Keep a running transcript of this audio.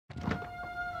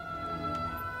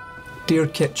Dear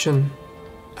kitchen,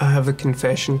 I have a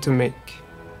confession to make.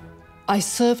 I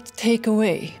served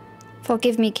takeaway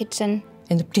Forgive me, kitchen.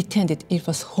 and pretended it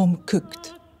was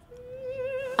home-cooked.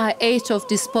 I ate off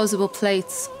disposable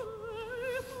plates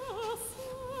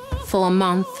for a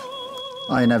month.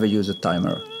 I never use a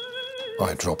timer.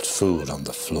 I dropped food on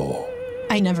the floor,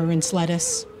 I never rinse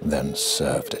lettuce. then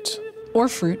served it. Or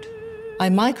fruit. I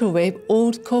microwave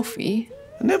old coffee.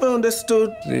 I never understood.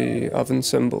 The oven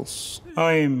symbols.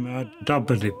 I'm a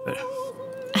double dipper.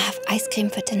 I have ice cream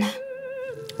for dinner.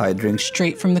 I drink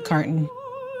Straight from the carton.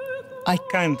 I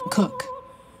can't Cook.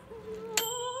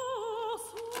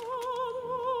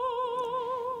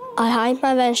 I hide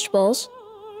my vegetables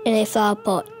in a flower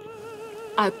pot.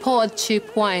 I poured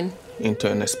cheap wine.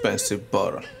 Into an expensive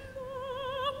bottle.